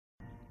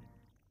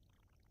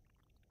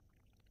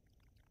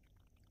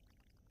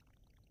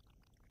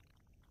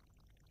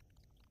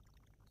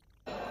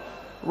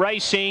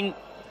Racing.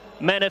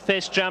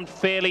 Manifest jumped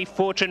fairly.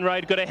 Fortune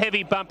Road got a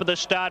heavy bump at the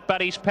start,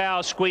 but his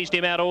power squeezed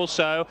him out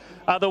also.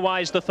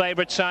 Otherwise, the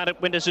favourite Silent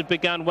Winters has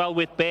begun well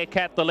with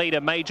Bearcat, the leader.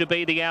 Major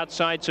B, the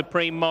outside,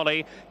 Supreme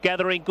Molly.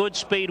 Gathering good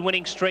speed,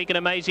 winning streak, and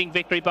Amazing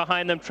Victory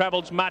behind them.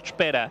 Travels much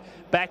better.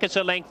 Backus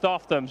a length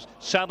off them.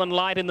 Southern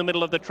Light in the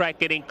middle of the track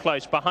getting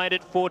close. Behind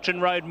it,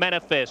 Fortune Road,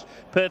 Manifest.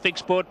 Perfect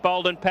Sport,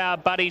 Bold and Power.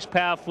 Buddy's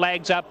Power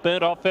flags up,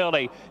 burnt off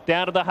early.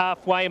 Down to the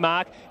halfway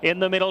mark. In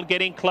the middle,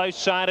 getting close.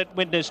 Silent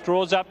Winters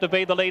draws up to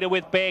be the leader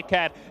with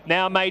Bearcat.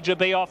 Now Major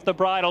B off the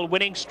bridle.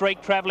 Winning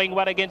streak, travelling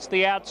well against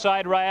the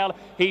outside rail.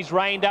 He's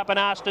reined up and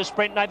asked to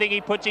sprint, and I think he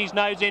puts his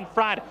nose in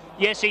front.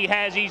 Yes, he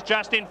has. He's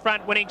just in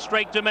front. Winning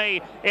streak to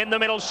me. In the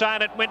middle,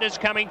 Silent Witness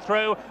coming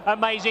through.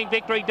 Amazing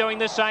Victory doing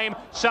the same.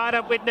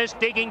 Silent Witness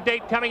digging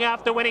deep, coming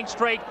after Winning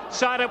streak.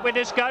 Silent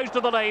Witness goes to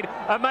the lead.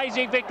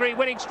 Amazing Victory,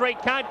 Winning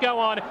streak can't go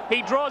on.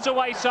 He draws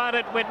away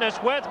Silent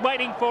Witness. Worth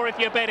waiting for if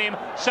you bet him.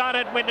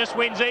 Silent Witness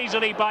wins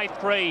easily by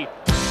 3.